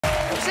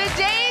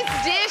Today's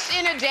dish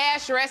in a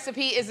dash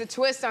recipe is a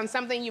twist on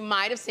something you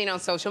might have seen on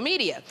social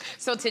media.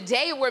 So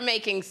today we're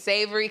making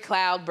savory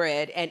cloud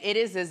bread, and it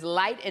is as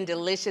light and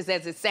delicious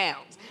as it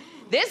sounds.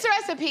 This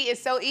recipe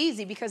is so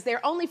easy because there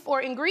are only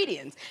 4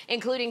 ingredients,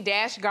 including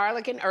Dash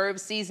garlic and herb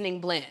seasoning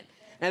blend.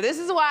 Now, this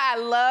is why I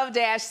love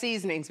Dash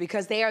seasonings,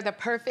 because they are the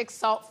perfect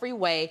salt-free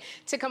way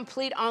to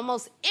complete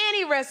almost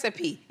any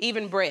recipe,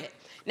 even bread.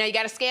 Now, you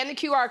gotta scan the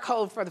QR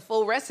code for the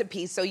full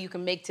recipe so you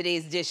can make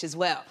today's dish as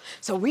well.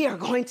 So we are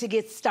going to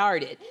get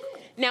started.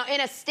 Now,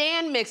 in a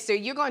stand mixer,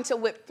 you're going to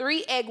whip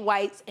 3 egg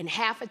whites and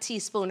 ½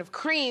 teaspoon of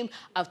cream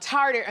of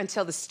tartar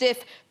until the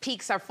stiff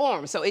peaks are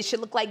formed. So it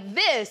should look like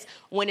this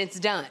when it's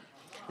done.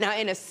 Now,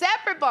 in a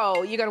separate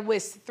bowl, you're gonna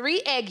whisk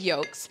 3 egg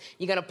yolks.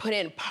 You're gonna put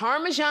in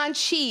Parmesan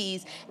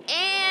cheese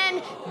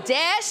and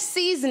Dash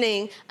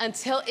seasoning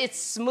until it's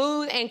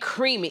smooth and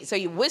creamy. So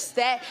you whisk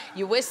that,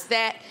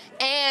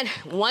 and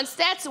once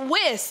that's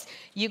whisked,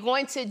 you're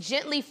going to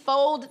gently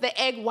fold the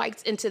egg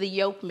whites into the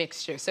yolk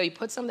mixture. So you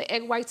put some of the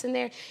egg whites in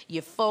there,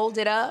 you fold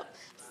it up,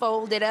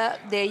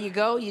 there you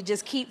go. You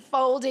just keep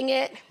folding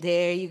it,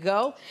 there you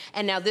go.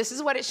 And now this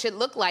is what it should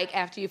look like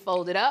after you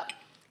fold it up.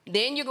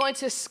 Then you're going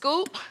to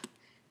scoop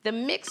the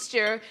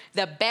mixture,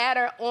 the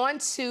batter,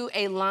 onto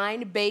a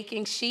lined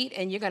baking sheet,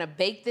 and you're gonna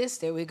bake this,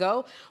 there we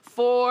go,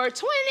 for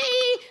 20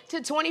 to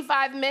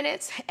 25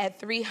 minutes at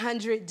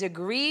 300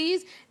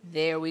 degrees.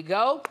 There we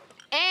go.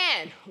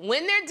 And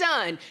when they're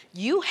done,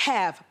 you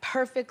have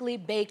perfectly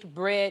baked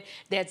bread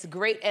that's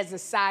great as a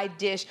side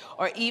dish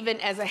or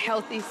even as a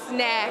healthy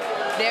snack.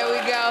 There we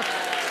go.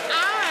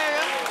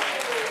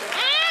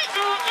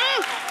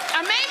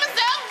 I made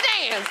myself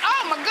dance.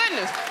 Oh my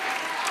goodness.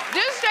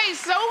 This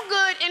tastes so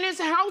good and it's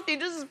healthy.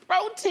 This is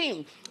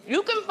protein.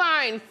 You can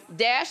find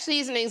Dash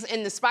seasonings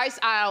in the spice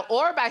aisle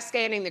or by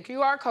scanning the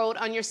QR code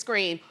on your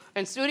screen.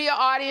 And studio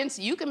audience,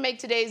 you can make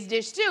today's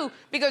dish too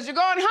because you're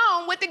going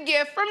home with a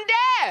gift from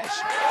Dash.